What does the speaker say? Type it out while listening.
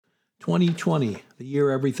2020, the year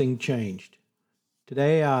everything changed.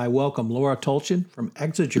 Today, I welcome Laura Tulchin from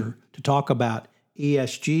Exeger to talk about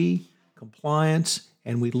ESG, compliance,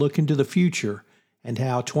 and we look into the future and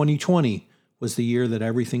how 2020 was the year that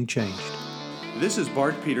everything changed. This is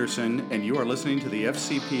Bart Peterson, and you are listening to the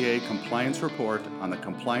FCPA Compliance Report on the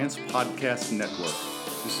Compliance Podcast Network.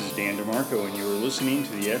 This is Dan DeMarco, and you are listening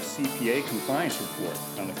to the FCPA Compliance Report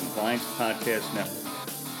on the Compliance Podcast Network.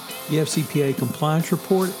 The FCPA Compliance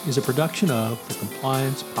Report is a production of the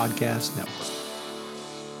Compliance Podcast Network.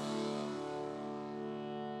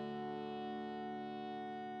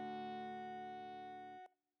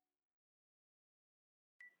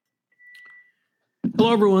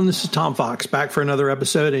 Hello, everyone. This is Tom Fox back for another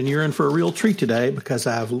episode, and you're in for a real treat today because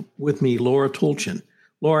I have with me Laura Tulchin.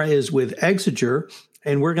 Laura is with Exeger,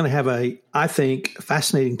 and we're going to have I think,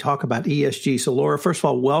 fascinating talk about ESG. So, Laura, first of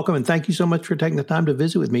all, welcome, and thank you so much for taking the time to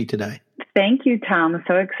visit with me today. Thank you, Tom. I'm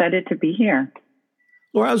so excited to be here.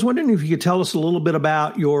 Laura, I was wondering if you could tell us a little bit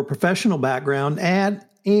about your professional background and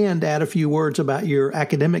add a few words about your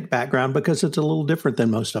academic background because it's a little different than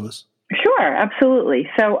most of us. Sure, absolutely.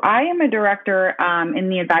 So I am a director in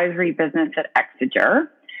the advisory business at Exeger.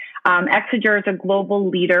 Exeger is a global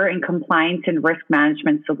leader in compliance and risk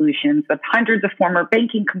management solutions with hundreds of former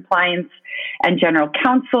banking compliance and general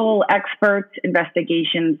counsel, experts,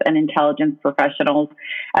 investigations, and intelligence professionals,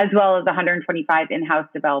 as well as 125 in-house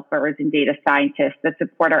developers and data scientists that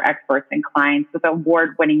support our experts and clients with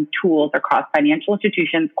award-winning tools across financial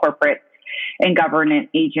institutions, corporates, and government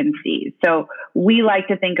agencies. So we like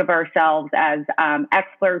to think of ourselves as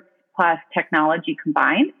experts plus technology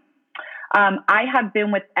combined. I have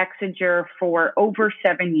been with Exeger for over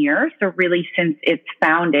 7 years, so really since its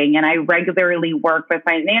founding, and I regularly work with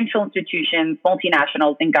financial institutions,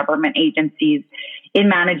 multinationals, and government agencies in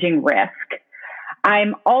managing risk.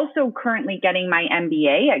 I'm also currently getting my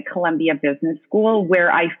MBA at Columbia Business School, where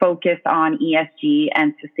I focus on ESG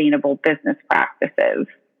and sustainable business practices.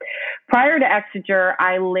 Prior to Exeger,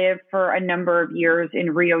 I lived for a number of years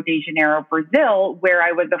in Rio de Janeiro, Brazil, where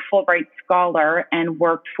I was a Fulbright scholar and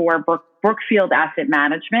worked for Brookfield Asset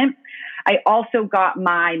Management. I also got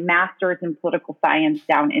my master's in political science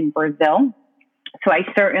down in Brazil. So I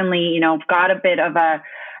certainly, got a bit of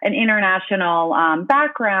an international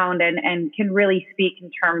background and can really speak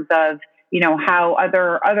in terms of how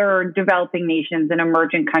other developing nations and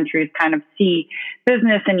emerging countries kind of see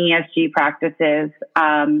business and ESG practices.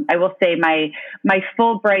 I will say my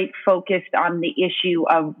Fulbright focused on the issue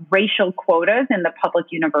of racial quotas in the public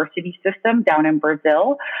university system down in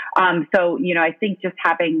Brazil. So I think just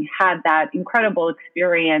having had that incredible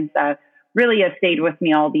experience really has stayed with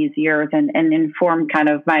me all these years and informed kind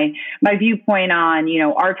of my viewpoint on,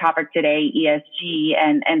 our topic today, ESG,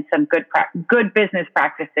 and some good business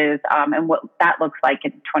practices and what that looks like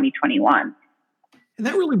in 2021. And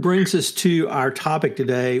that really brings us to our topic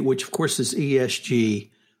today, which of course is ESG.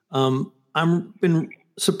 I've been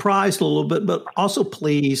surprised a little bit, but also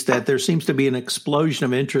pleased that there seems to be an explosion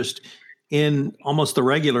of interest in almost the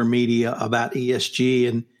regular media about ESG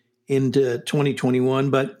and into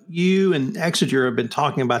 2021, but you and Exeger have been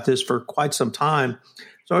talking about this for quite some time.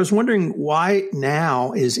 So I was wondering why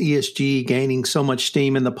now is ESG gaining so much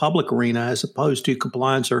steam in the public arena as opposed to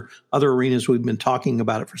compliance or other arenas we've been talking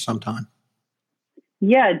about it for some time?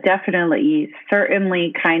 Yeah, definitely.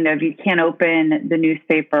 Certainly you can't open the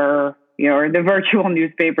newspaper or the virtual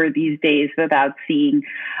newspaper these days without seeing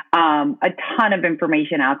a ton of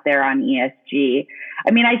information out there on ESG.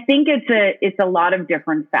 I mean, I think it's a lot of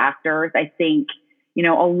different factors. I think,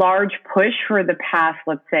 a large push for the past,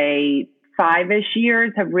 let's say, 5-ish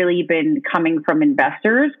years have really been coming from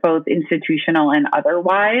investors, both institutional and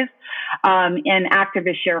otherwise, and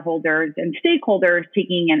activist shareholders and stakeholders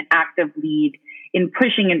taking an active lead in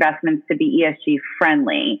pushing investments to be ESG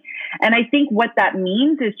friendly. And I think what that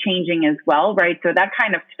means is changing as well, right? So that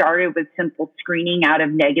kind of started with simple screening out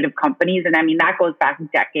of negative companies. And I mean, that goes back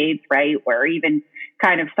decades, right? Where even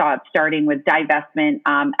kind of saw it starting with divestment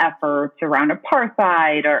efforts around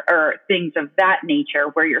apartheid or things of that nature,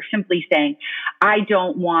 where you're simply saying, I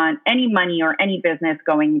don't want any money or any business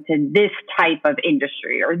going to this type of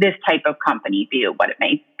industry or this type of company, be it what it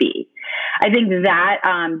may be. I think that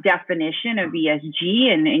definition of ESG,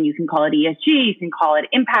 and you can call it ESG, you can call it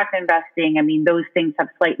impact investing. I mean, those things have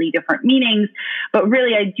slightly different meanings, but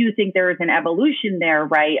really I do think there is an evolution there,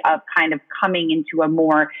 right, of kind of coming into a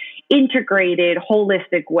more integrated,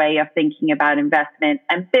 holistic way of thinking about investment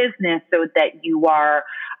and business so that you are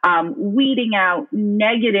weeding out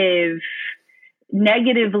negatively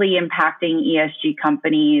impacting ESG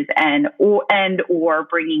companies and or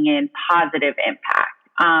bringing in positive impact.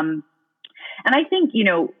 And I think,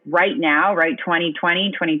 right now, right,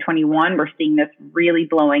 2020, 2021, we're seeing this really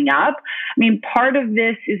blowing up. I mean, part of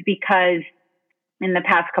this is because in the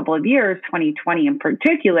past couple of years, 2020 in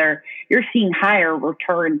particular, you're seeing higher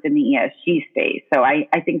returns in the ESG space. So I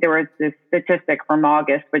think there was this statistic from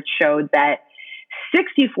August which showed that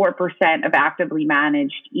 64% of actively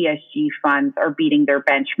managed ESG funds are beating their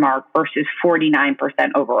benchmark versus 49%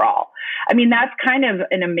 overall. I mean, that's kind of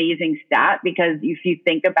an amazing stat because if you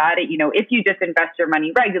think about it, if you just invest your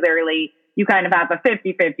money regularly, you kind of have a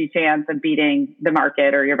 50-50 chance of beating the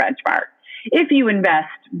market or your benchmark. If you invest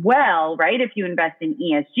well, right, if you invest in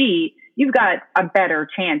ESG, you've got a better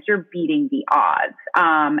chance. You're beating the odds.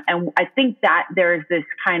 And I think that there's this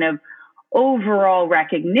kind of overall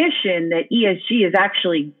recognition that ESG is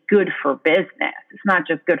actually good for business. It's not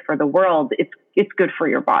just good for the world. It's good for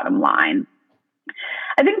your bottom line.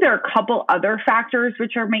 I think there are a couple other factors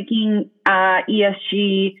which are making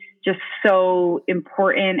ESG just so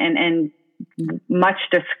important and much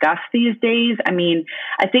discussed these days. I mean,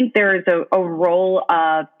 I think there's a role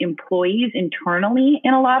of employees internally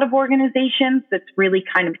in a lot of organizations that's really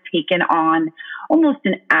kind of taken on almost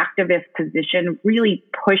an activist position, really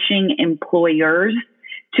pushing employers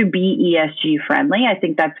to be ESG friendly. I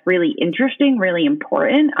think that's really interesting, really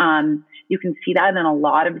important. You can see that in a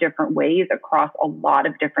lot of different ways across a lot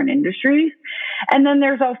of different industries. And then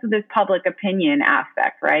there's also this public opinion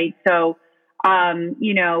aspect, right? So,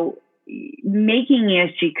 making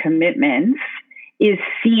ESG commitments is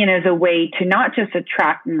seen as a way to not just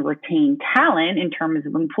attract and retain talent in terms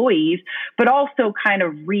of employees, but also kind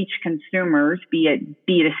of reach consumers, be it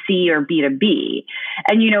B2C or B2B.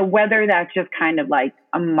 And, whether that's just kind of like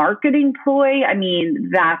a marketing ploy, I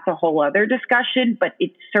mean, that's a whole other discussion, but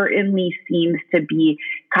it certainly seems to be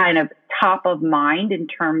kind of top of mind in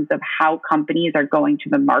terms of how companies are going to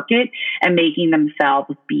the market and making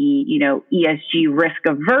themselves be, ESG risk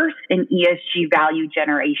averse and ESG value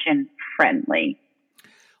generation friendly.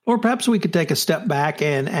 Or perhaps we could take a step back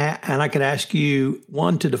and I could ask you,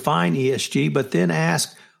 one, to define ESG, but then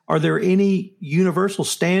ask, are there any universal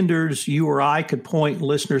standards you or I could point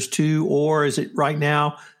listeners to, or is it right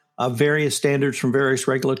now various standards from various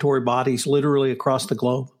regulatory bodies literally across the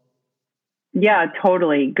globe? Yeah,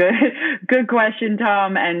 totally. Good question,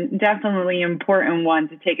 Tom, and definitely important one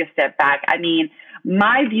to take a step back. I mean,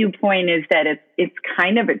 my viewpoint is that it's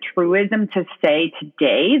kind of a truism to say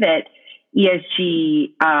today that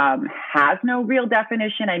ESG has no real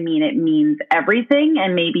definition. I mean, it means everything.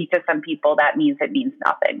 And maybe to some people that means it means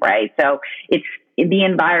nothing, right? So it's the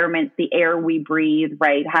environment, the air we breathe,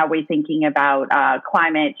 right? How we're thinking about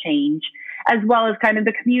climate change, as well as kind of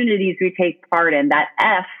the communities we take part in. That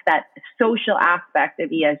S, that social aspect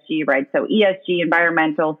of ESG, right? So ESG,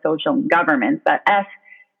 environmental, social, and governance. That S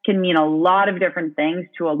can mean a lot of different things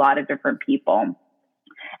to a lot of different people.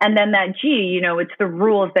 And then that G, it's the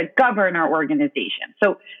rules that govern our organization.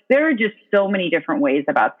 So there are just so many different ways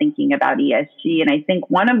about thinking about ESG. And I think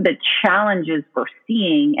one of the challenges we're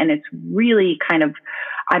seeing, and it's really kind of,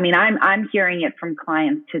 I mean, I'm hearing it from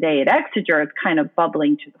clients today at Exeger, it's kind of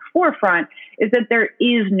bubbling to the forefront, is that there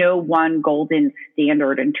is no one golden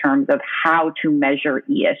standard in terms of how to measure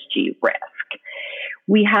ESG risk.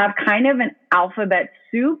 We have kind of an alphabet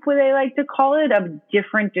soup, what they like to call it, of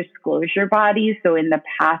different disclosure bodies. So in the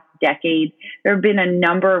past decade, there have been a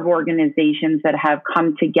number of organizations that have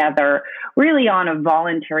come together really on a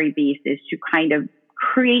voluntary basis to kind of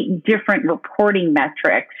create different reporting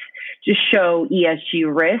metrics to show ESG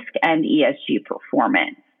risk and ESG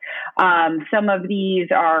performance. Some of these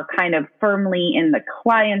are kind of firmly in the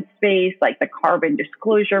client space, like the Carbon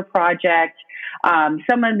Disclosure Project.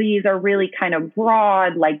 Some of these are really kind of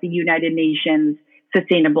broad, like the United Nations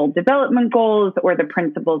Sustainable Development Goals or the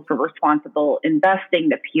Principles for Responsible Investing,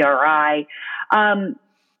 the PRI.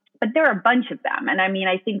 But there are a bunch of them. And I mean,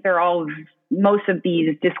 I think most of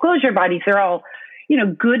these disclosure bodies, they're all,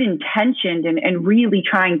 good intentioned and really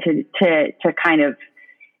trying to kind of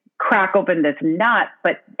crack open this nut.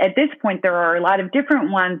 But at this point, there are a lot of different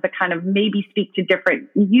ones that kind of maybe speak to different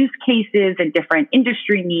use cases and different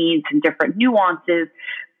industry needs and different nuances,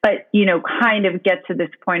 but, kind of get to this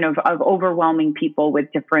point of overwhelming people with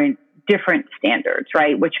different standards,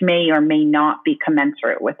 right? Which may or may not be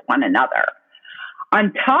commensurate with one another.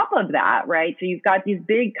 On top of that, right? So you've got these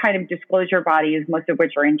big kind of disclosure bodies, most of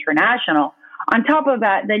which are international. On top of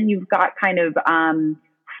that, then you've got kind of,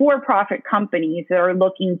 for-profit companies that are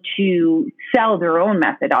looking to sell their own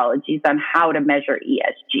methodologies on how to measure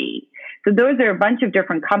ESG. So those are a bunch of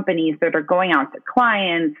different companies that are going out to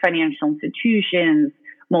clients, financial institutions,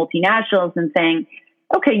 multinationals, and saying,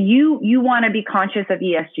 okay, you want to be conscious of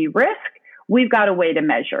ESG risk. We've got a way to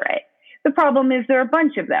measure it. The problem is there are a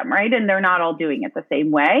bunch of them, right? And they're not all doing it the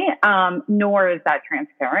same way, nor is that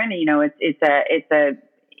transparent. It's a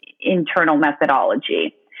internal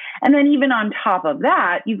methodology. And then even on top of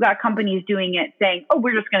that, you've got companies doing it saying, oh,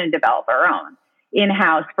 we're just going to develop our own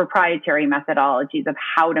in-house proprietary methodologies of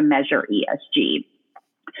how to measure ESG.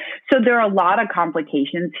 So there are a lot of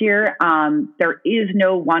complications here. There is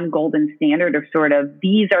no one golden standard of sort of,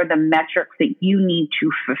 these are the metrics that you need to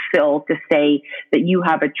fulfill to say that you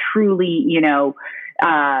have a truly,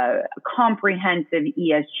 comprehensive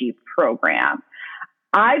ESG program.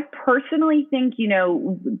 I personally think,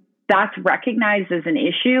 that's recognized as an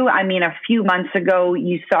issue. I mean, a few months ago,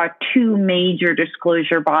 you saw two major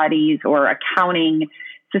disclosure bodies or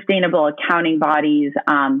sustainable accounting bodies,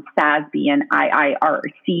 SASB and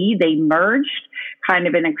IIRC. They merged, kind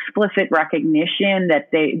of an explicit recognition that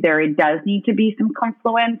there does need to be some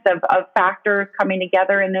confluence of factors coming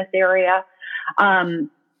together in this area. So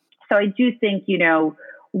I do think,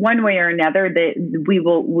 one way or another that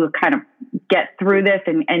we'll kind of get through this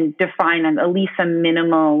and define at least some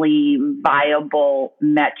minimally viable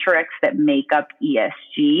metrics that make up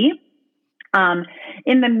ESG.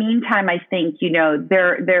 In the meantime, I think,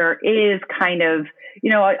 there is kind of,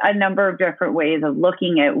 a number of different ways of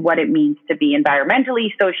looking at what it means to be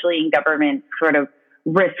environmentally, socially, and government sort of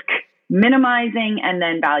risk minimizing and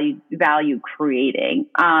then value creating.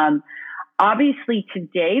 Obviously,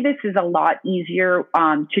 today, this is a lot easier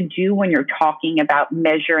to do when you're talking about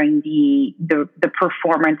measuring the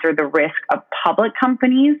performance or the risk of public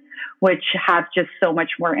companies, which have just so much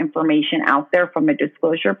more information out there from a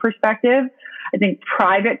disclosure perspective. I think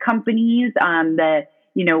private companies that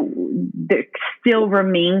still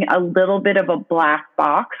remain a little bit of a black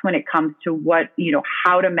box when it comes to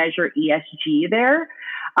how to measure ESG there.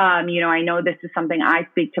 I know this is something I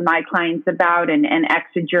speak to my clients about, and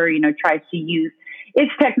Exeger, tries to use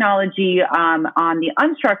its technology on the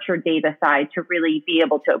unstructured data side to really be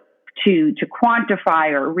able to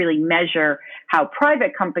quantify or really measure how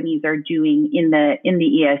private companies are doing in the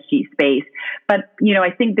ESG space. But, I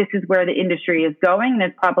think this is where the industry is going, and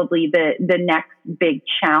it's probably the next big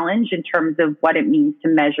challenge in terms of what it means to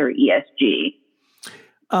measure ESG.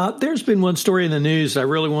 There's been one story in the news I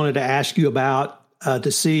really wanted to ask you about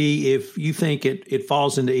to see if you think it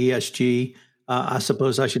falls into ESG. I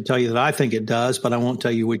suppose I should tell you that I think it does, but I won't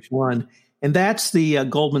tell you which one. And that's the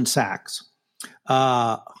Goldman Sachs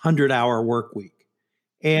 100-hour work week.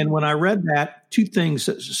 And when I read that, two things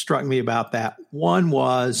that struck me about that. One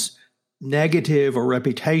was negative or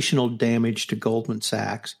reputational damage to Goldman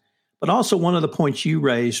Sachs, but also one of the points you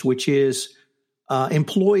raised, which is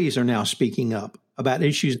employees are now speaking up about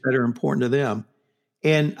issues that are important to them.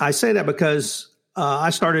 And I say that because I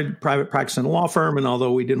started private practice in a law firm, and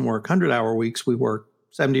although we didn't work 100-hour weeks, we worked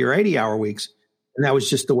 70 or 80-hour weeks, and that was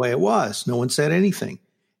just the way it was. No one said anything.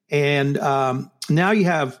 And now you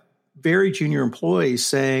have very junior employees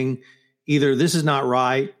saying either this is not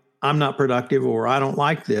right, I'm not productive, or I don't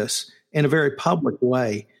like this in a very public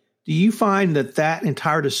way. Do you find that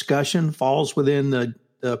entire discussion falls within the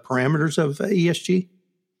parameters of ESG?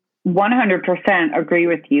 100% agree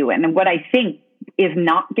with you. And what I think is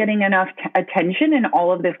not getting enough attention in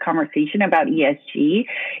all of this conversation about ESG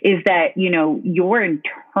is that, your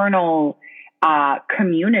internal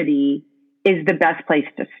community is the best place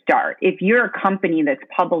to start. If you're a company that's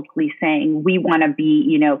publicly saying we want to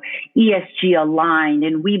be, ESG aligned,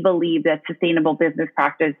 and we believe that sustainable business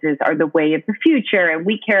practices are the way of the future, and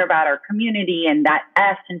we care about our community and that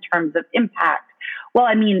S in terms of impact. Well,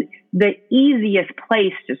 I mean, the easiest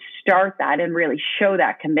place to start that and really show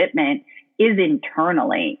that commitment is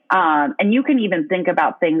internally. And you can even think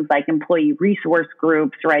about things like employee resource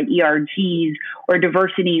groups, right? ERGs, or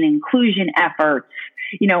diversity and inclusion efforts.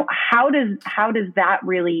 How does that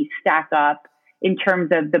really stack up in terms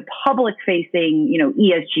of the public facing,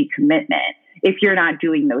 ESG commitment if you're not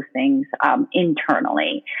doing those things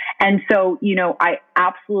internally? And so, I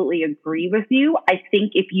absolutely agree with you. I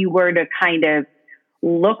think if you were to kind of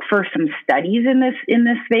look for some studies in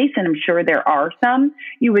this space, and I'm sure there are some,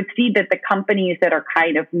 you would see that the companies that are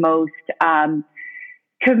kind of most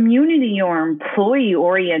community or employee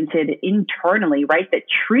oriented internally, right, that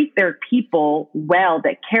treat their people well,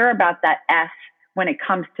 that care about that S when it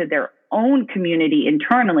comes to their own community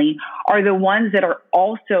internally, are the ones that are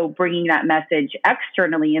also bringing that message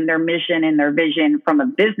externally in their mission and their vision from a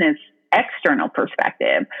business external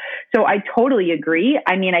perspective. So I totally agree.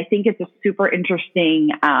 I mean, I think it's a super interesting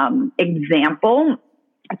example.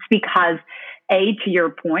 It's because, to your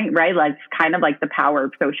point, right, like it's kind of like the power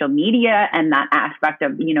of social media and that aspect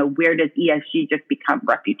of, where does ESG just become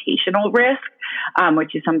reputational risk,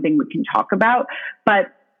 which is something we can talk about.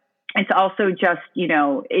 But it's also just,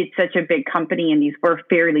 it's such a big company and these were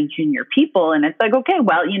fairly junior people. And it's like, okay,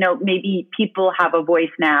 well, maybe people have a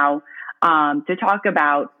voice now to talk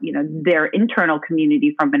about, their internal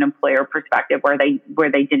community from an employer perspective where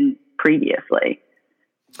they didn't previously.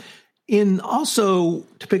 In also,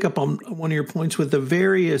 to pick up on one of your points with the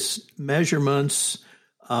various measurements,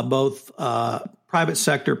 both private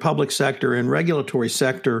sector, public sector, and regulatory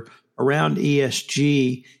sector around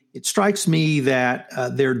ESG, it strikes me that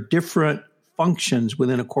there are different functions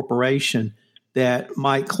within a corporation that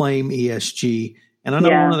might claim ESG. And I know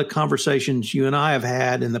one of the conversations you and I have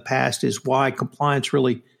had in the past is why compliance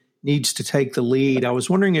really needs to take the lead. I was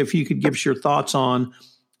wondering if you could give us your thoughts on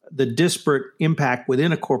the disparate impact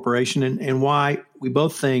within a corporation and why we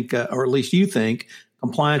both think, or at least you think,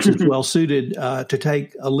 compliance is well suited to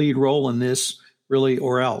take a lead role in this, really,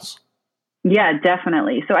 or else. Yeah,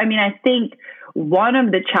 definitely. So, I think one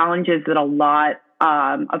of the challenges that a lot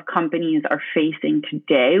of companies are facing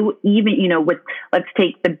today, even, with, let's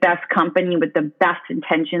take the best company with the best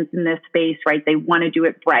intentions in this space, right? They want to do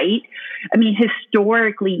it right.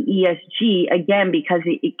 Historically, ESG, again, because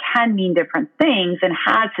it can mean different things and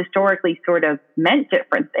has historically sort of meant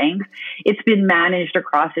different things, it's been managed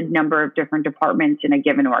across a number of different departments in a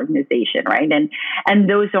given organization, right? And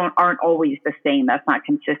those aren't always the same. That's not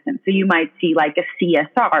consistent. So you might see like a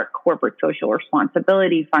CSR, corporate social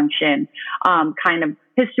responsibility function, kind of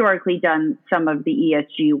historically done some of the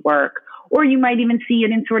ESG work, or you might even see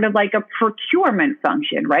it in sort of like a procurement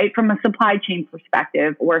function, right? From a supply chain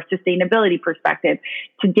perspective or a sustainability perspective.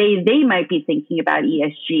 Today, they might be thinking about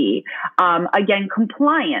ESG. Again,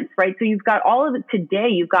 compliance, right? So you've got all of it today.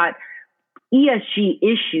 You've got ESG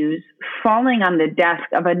issues falling on the desk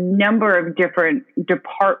of a number of different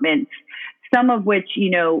departments, some of which,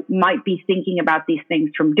 might be thinking about these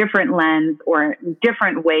things from different lens or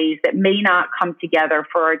different ways that may not come together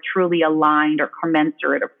for a truly aligned or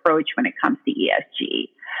commensurate approach when it comes to ESG.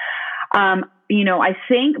 I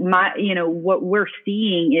think what we're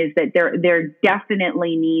seeing is that there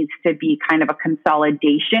definitely needs to be kind of a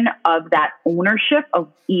consolidation of that ownership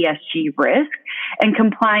of ESG risk, and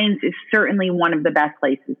compliance is certainly one of the best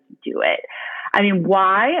places to do it.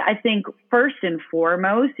 Why? I think first and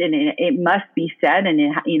foremost, and it must be said,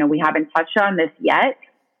 and we haven't touched on this yet,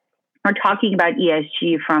 we're talking about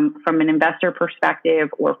ESG from an investor perspective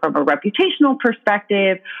or from a reputational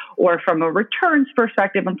perspective or from a returns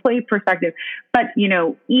perspective, employee perspective. But,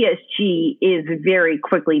 ESG is very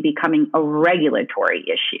quickly becoming a regulatory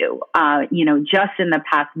issue. Just in the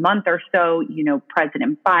past month or so,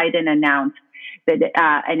 President Biden announced that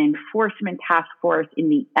an enforcement task force in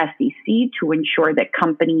the SEC to ensure that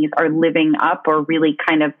companies are living up or really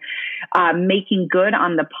kind of making good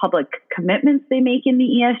on the public commitments they make in the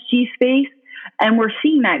ESG space. And we're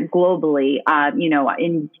seeing that globally,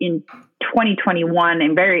 in 2021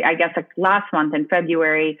 and last month in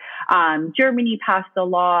February, Germany passed a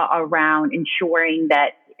law around ensuring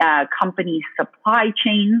that companies' supply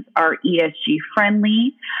chains are ESG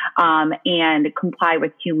friendly and comply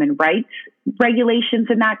with human rights regulations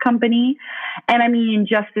in that company. And in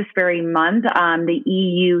just this very month, the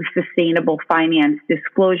EU Sustainable Finance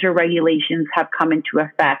Disclosure regulations have come into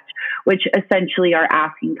effect, which essentially are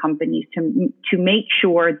asking companies to make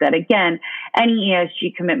sure that, again, any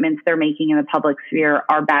ESG commitments they're making in the public sphere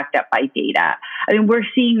are backed up by data. We're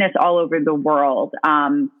seeing this all over the world.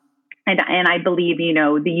 And I believe,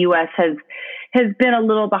 the U.S. has been a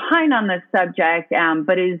little behind on this subject,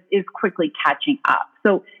 but is quickly catching up.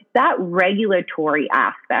 So that regulatory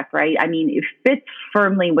aspect, right? It fits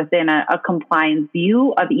firmly within a compliance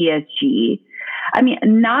view of ESG.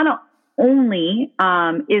 Not only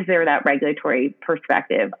is there that regulatory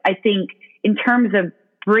perspective, I think in terms of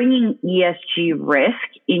bringing ESG risk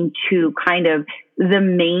into kind of the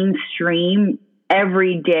mainstream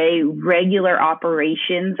everyday regular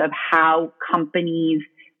operations of how companies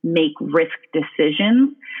make risk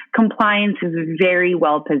decisions, compliance is very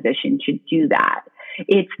well positioned to do that.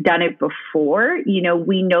 It's done it before.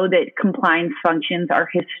 We know that compliance functions are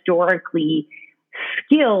historically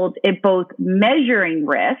skilled at both measuring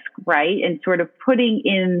risk, right, and sort of putting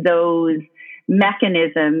in those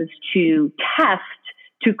mechanisms to test,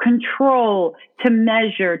 to control, to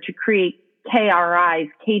measure, to create KRIs,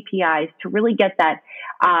 KPIs, to really get that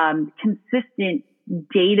consistent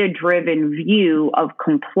data-driven view of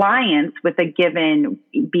compliance with a given,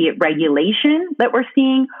 be it regulation that we're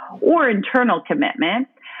seeing or internal commitment.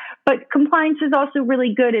 But compliance is also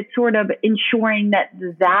really good at sort of ensuring that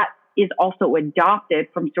is also adopted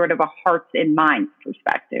from sort of a hearts and minds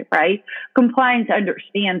perspective, right? Compliance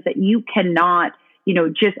understands that you cannot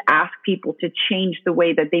just ask people to change the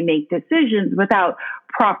way that they make decisions without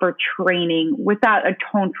proper training, without a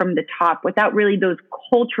tone from the top, without really those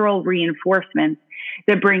cultural reinforcements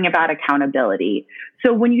that bring about accountability.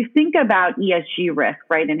 So when you think about ESG risk,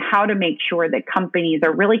 right, and how to make sure that companies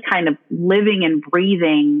are really kind of living and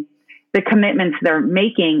breathing the commitments they're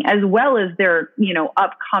making, as well as their,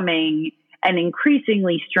 upcoming and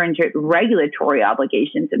increasingly stringent regulatory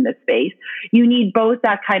obligations in this space, you need both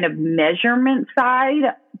that kind of measurement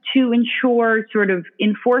side to ensure sort of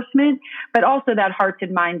enforcement, but also that hearts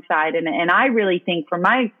and minds side. And I really think from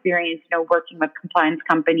my experience, working with compliance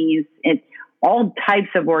companies, it's all types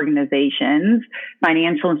of organizations,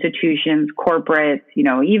 financial institutions, corporates,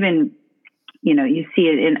 even you see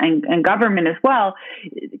it in government as well.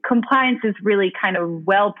 Compliance is really kind of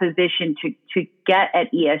well positioned to get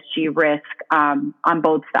at ESG risk on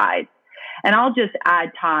both sides. And I'll just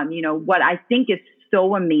add, Tom, what I think is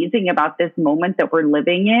so amazing about this moment that we're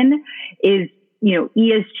living in is,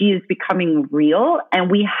 ESG is becoming real, and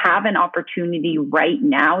we have an opportunity right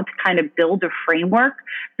now to kind of build a framework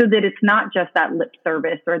so that it's not just that lip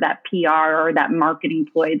service or that PR or that marketing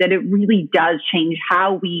ploy, that it really does change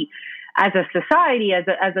how we, as a society,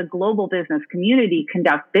 as a global business community,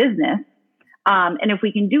 conduct business. And if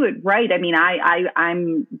we can do it right,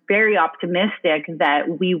 I'm very optimistic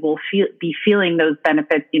that we will be feeling those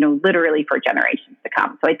benefits, literally for generations to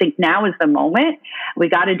come. So I think now is the moment. We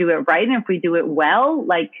got to do it right. And if we do it well,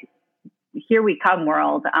 here we come,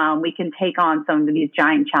 world, we can take on some of these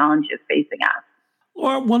giant challenges facing us.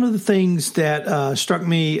 Well, one of the things that strikes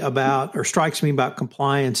me about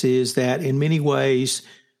compliance is that in many ways,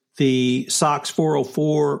 the SOX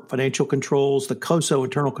 404 financial controls, the COSO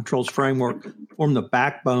internal controls framework form the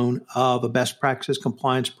backbone of a best practices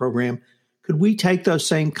compliance program. Could we take those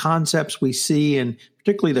same concepts we see in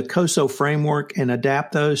particularly the COSO framework and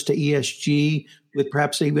adapt those to ESG with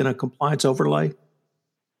perhaps even a compliance overlay?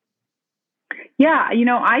 Yeah,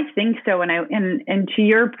 I think so. And to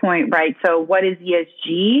your point, right? So what is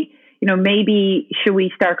ESG? Maybe should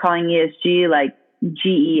we start calling ESG like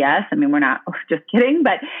GES? We're not just kidding,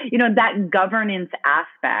 but that governance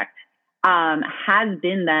aspect has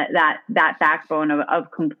been that backbone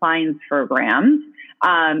of compliance programs.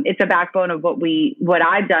 It's a backbone of what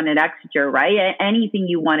I've done at Exeger, right? Anything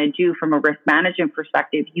you want to do from a risk management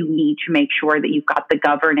perspective, you need to make sure that you've got the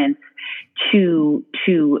governance to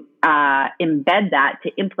embed that, to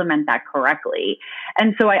implement that correctly.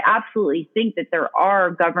 And so I absolutely think that there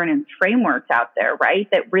are governance frameworks out there, right,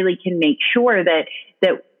 that really can make sure that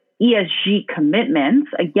ESG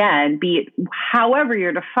commitments, again, be it however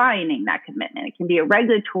you're defining that commitment. It can be a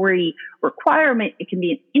regulatory requirement. It can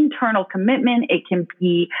be an internal commitment. It can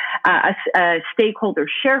be a stakeholder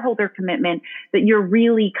shareholder commitment, that you're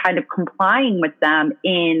really kind of complying with them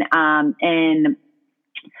in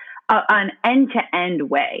an end-to-end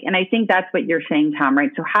way. And I think that's what you're saying, Tom,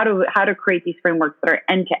 right? So how to create these frameworks that are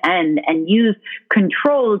end-to-end and use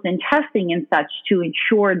controls and testing and such to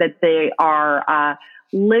ensure that they are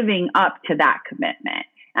living up to that commitment.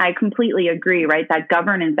 And I completely agree, right? That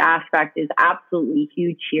governance aspect is absolutely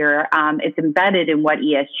huge here. It's embedded in what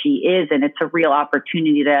ESG is, and it's a real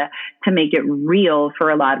opportunity to make it real for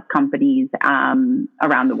a lot of companies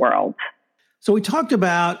around the world. So we talked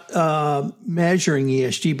about measuring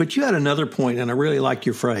ESG, but you had another point, and I really like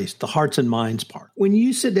your phrase, the hearts and minds part. When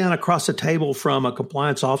you sit down across the table from a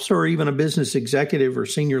compliance officer or even a business executive or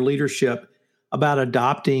senior leadership about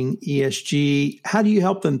adopting ESG, how do you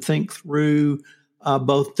help them think through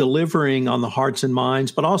both delivering on the hearts and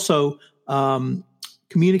minds, but also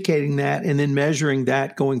communicating that and then measuring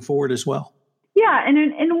that going forward as well? Yeah, and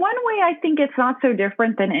in one way, I think it's not so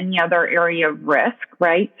different than any other area of risk,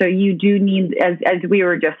 right? So you do need, as we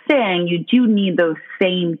were just saying, you do need those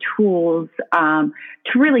same tools to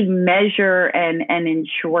really measure and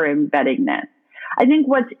ensure embeddedness. I think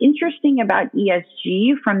what's interesting about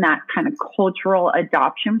ESG from that kind of cultural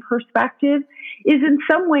adoption perspective is in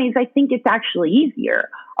some ways, I think it's actually easier.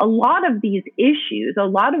 A lot of these issues, a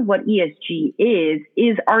lot of what ESG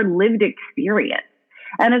is our lived experience.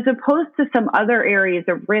 And as opposed to some other areas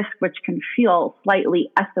of risk, which can feel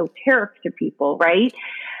slightly esoteric to people, right?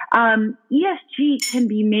 ESG can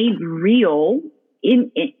be made real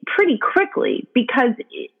in pretty quickly because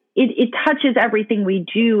it touches everything we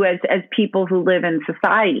do as people who live in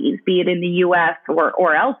societies, be it in the U.S.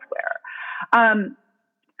 or elsewhere.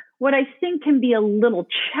 What I think can be a little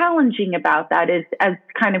challenging about that is, as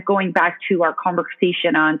kind of going back to our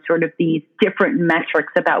conversation on sort of these different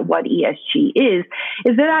metrics about what ESG is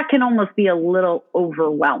that can almost be a little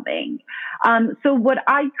overwhelming. So what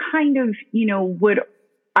I kind of, would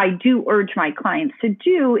I do urge my clients to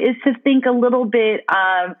do is to think a little bit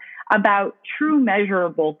about true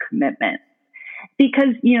measurable commitments.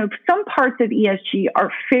 Because, some parts of ESG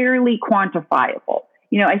are fairly quantifiable.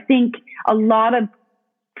 I think a lot of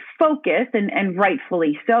focus, and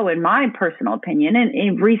rightfully so, in my personal opinion,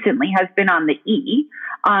 and recently has been on the E,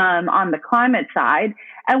 on the climate side.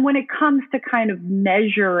 And when it comes to kind of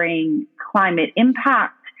measuring climate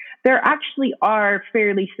impact, there actually are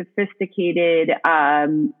fairly sophisticated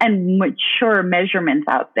and mature measurements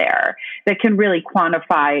out there that can really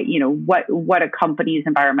quantify, what a company's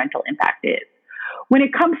environmental impact is. When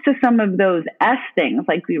it comes to some of those S things,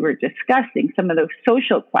 like we were discussing, some of those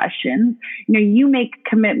social questions, you make a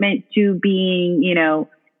commitment to being,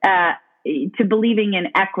 to believing in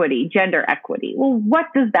equity, gender equity. Well, what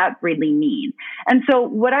does that really mean? And so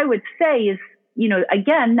what I would say is,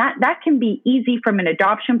 again, that can be easy from an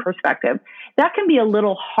adoption perspective. That can be a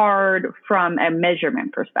little hard from a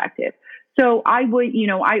measurement perspective. So I would,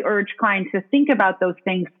 I urge clients to think about those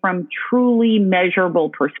things from truly measurable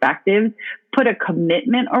perspectives, put a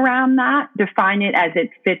commitment around that, define it as it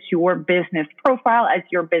fits your business profile, as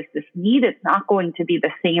your business need. It's not going to be the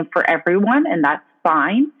same for everyone, and that's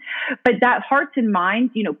fine. But that hearts and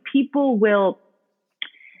minds, people will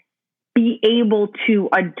be able to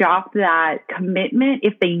adopt that commitment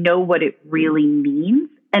if they know what it really means,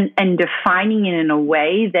 and defining it in a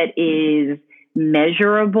way that is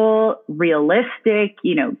measurable, realistic,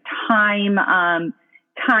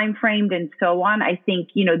 time framed, and so on. I think,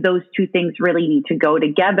 those two things really need to go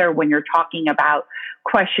together when you're talking about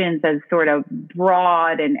questions as sort of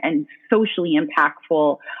broad and socially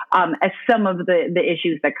impactful as some of the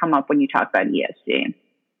issues that come up when you talk about ESG.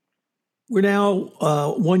 We're now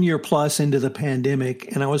 1 year plus into the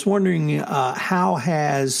pandemic, and I was wondering how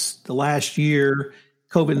has the last year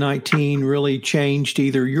COVID-19 really changed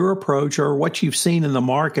either your approach or what you've seen in the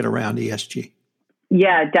market around ESG?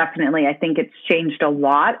 Yeah, definitely. I think it's changed a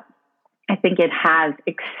lot. I think it has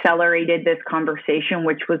accelerated this conversation,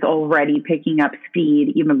 which was already picking up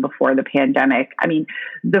speed even before the pandemic. I mean,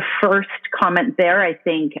 the first comment there, I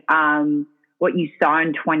think, what you saw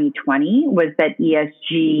in 2020 was that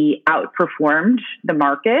ESG outperformed the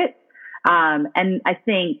market. And I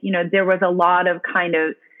think, there was a lot of kind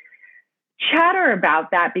of chatter about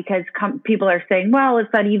that because people are saying, well, is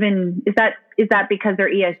that because they're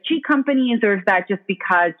ESG companies, or is that just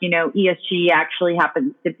because, ESG actually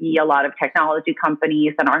happens to be a lot of technology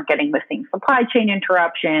companies that aren't getting the same supply chain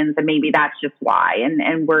interruptions, and maybe that's just why,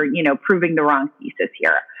 and we're, proving the wrong thesis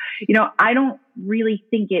here. I don't really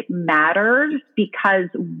think it matters, because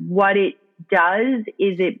what it does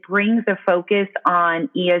is it brings a focus on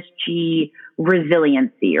ESG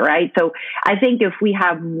resiliency, right? So I think if we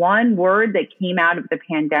have one word that came out of the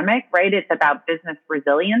pandemic, right, it's about business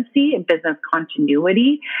resiliency and business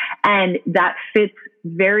continuity. And that fits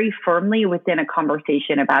very firmly within a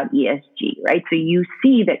conversation about ESG, right? So you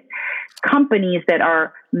see that companies that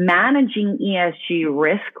are managing ESG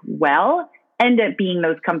risk well end up being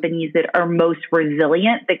those companies that are most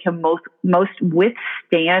resilient, that can most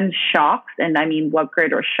withstand shocks. And I mean, what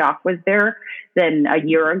greater shock was there than a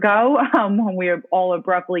year ago when we all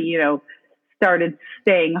abruptly, started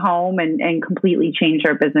staying home and completely changed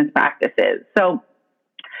our business practices. So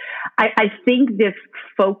I think this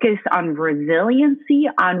focus on resiliency,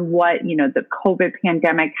 on what, the COVID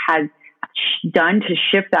pandemic has done to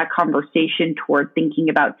shift that conversation toward thinking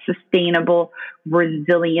about sustainable,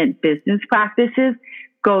 resilient business practices,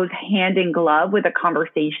 goes hand in glove with a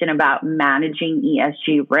conversation about managing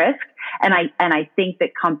ESG risk. And I think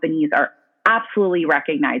that companies are absolutely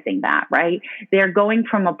recognizing that, right? They're going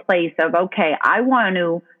from a place of, okay, I want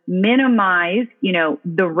to minimize,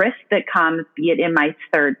 the risk that comes, be it in my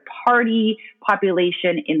third party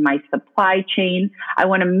population, in my supply chain. I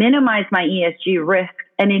want to minimize my ESG risk.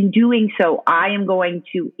 And in doing so, I am going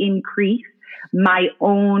to increase my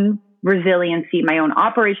own resiliency, my own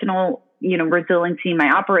operational, resiliency,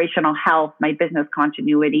 my operational health, my business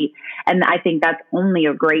continuity. And I think that's only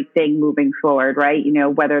a great thing moving forward, right?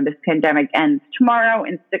 Whether this pandemic ends tomorrow,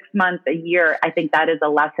 in 6 months, a year, I think that is a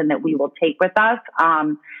lesson that we will take with us.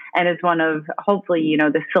 And is one of, hopefully,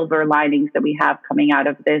 the silver linings that we have coming out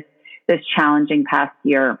of this challenging past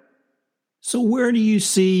year. So where do you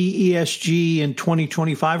see ESG in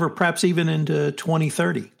 2025 or perhaps even into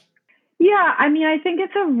 2030? Yeah, I mean, I think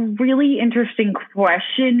it's a really interesting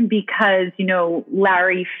question because,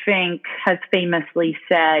 Larry Fink has famously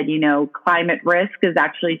said, climate risk is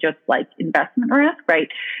actually just like investment risk, right?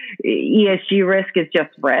 ESG risk is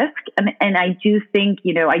just risk. And I do think,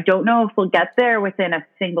 I don't know if we'll get there within a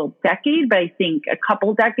single decade, but I think a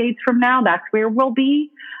couple decades from now, that's where we'll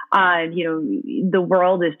be. The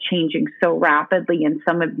world is changing so rapidly, and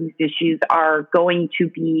some of these issues are going to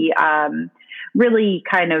be really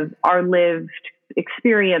kind of our lived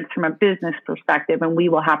experience from a business perspective, and we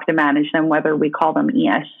will have to manage them whether we call them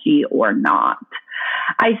ESG or not.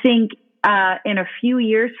 I think in a few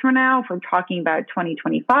years from now, if we're talking about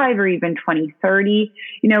 2025 or even 2030,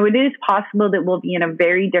 it is possible that we'll be in a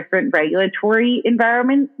very different regulatory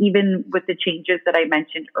environment, even with the changes that I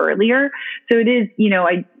mentioned earlier. So it is,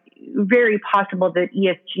 very possible that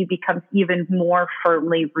ESG becomes even more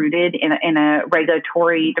firmly rooted in a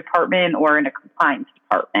regulatory department or in a compliance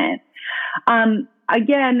department.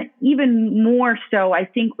 Again, even more so, I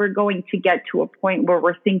think we're going to get to a point where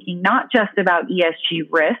we're thinking not just about ESG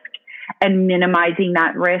risk and minimizing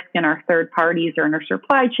that risk in our third parties or in our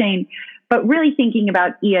supply chain, but really thinking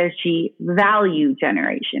about ESG value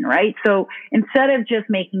generation, right? So instead of just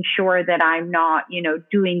making sure that I'm not,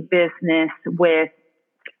 doing business with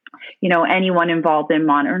anyone involved in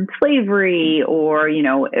modern slavery or,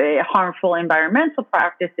 harmful environmental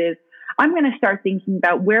practices, I'm going to start thinking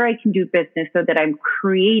about where I can do business so that I'm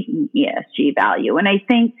creating ESG value. And I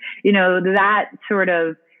think, that sort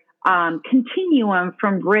of continuum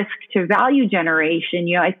from risk to value generation,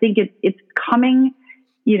 I think it's coming,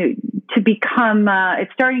 to become,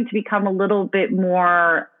 it's starting to become a little bit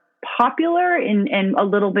more popular and a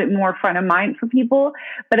little bit more front of mind for people.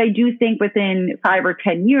 But I do think within 5 or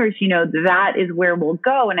 10 years, that is where we'll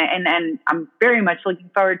go. And I'm very much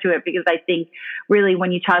looking forward to it because I think really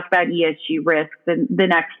when you talk about ESG risk, then the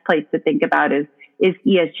next place to think about is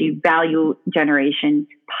ESG value generation,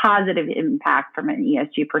 positive impact from an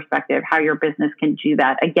ESG perspective, how your business can do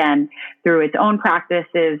that, again, through its own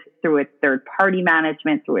practices, through its third party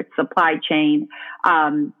management, through its supply chain.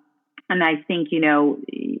 And I think,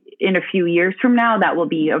 in a few years from now, that will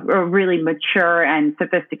be a really mature and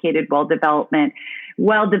sophisticated, well-developed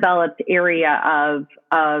area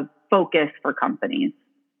of focus for companies.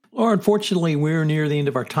 Well, unfortunately, we're near the end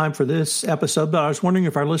of our time for this episode, but I was wondering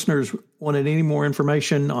if our listeners wanted any more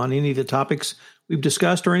information on any of the topics we've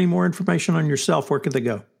discussed or any more information on yourself. Where could they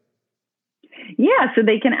go? Yeah, so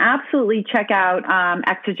they can absolutely check out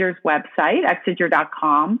Exiger's website,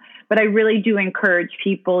 exiger.com. But I really do encourage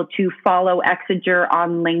people to follow Exiger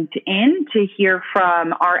on LinkedIn to hear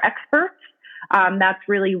from our experts. That's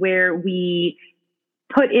really where we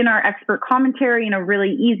put in our expert commentary in a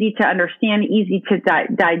really easy to understand, easy to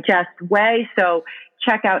digest way. So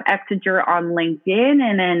check out Exiger on LinkedIn,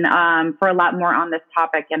 and then for a lot more on this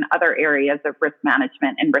topic and other areas of risk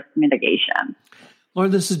management and risk mitigation. Laura,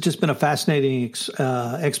 this has just been a fascinating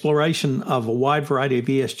exploration of a wide variety of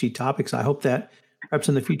ESG topics. I hope that perhaps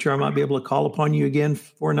in the future I might be able to call upon you again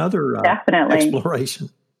for another exploration.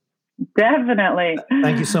 Definitely.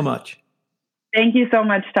 Thank you so much. Thank you so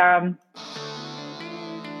much, Tom.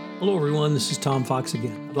 Hello, everyone. This is Tom Fox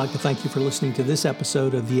again. I'd like to thank you for listening to this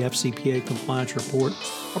episode of the FCPA Compliance Report,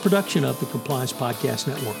 a production of the Compliance Podcast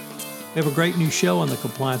Network. We have a great new show on the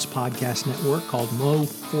Compliance Podcast Network called Mo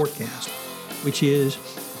Forecast, which is a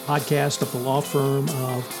podcast of the law firm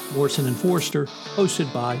of Morrison & Foerster,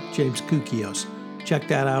 hosted by James Koukios. Check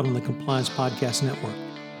that out on the Compliance Podcast Network.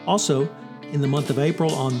 Also, in the month of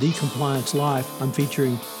April on The Compliance Life, I'm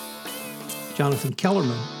featuring Jonathan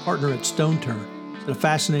Kellerman, partner at Stone Turn. He's got a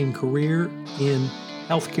fascinating career in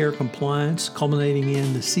healthcare compliance, culminating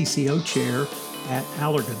in the CCO chair at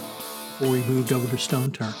Allergan before he moved over to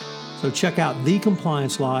Stone Turn. So check out The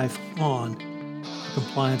Compliance Life on the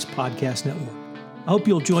Compliance Podcast Network. I hope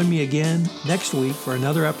you'll join me again next week for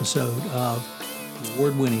another episode of the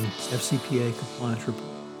award-winning FCPA Compliance Report.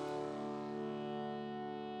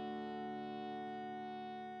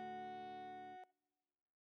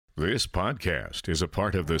 This podcast is a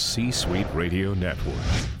part of the C-Suite Radio Network.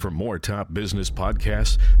 For more top business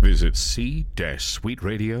podcasts, visit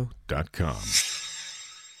c-suiteradio.com.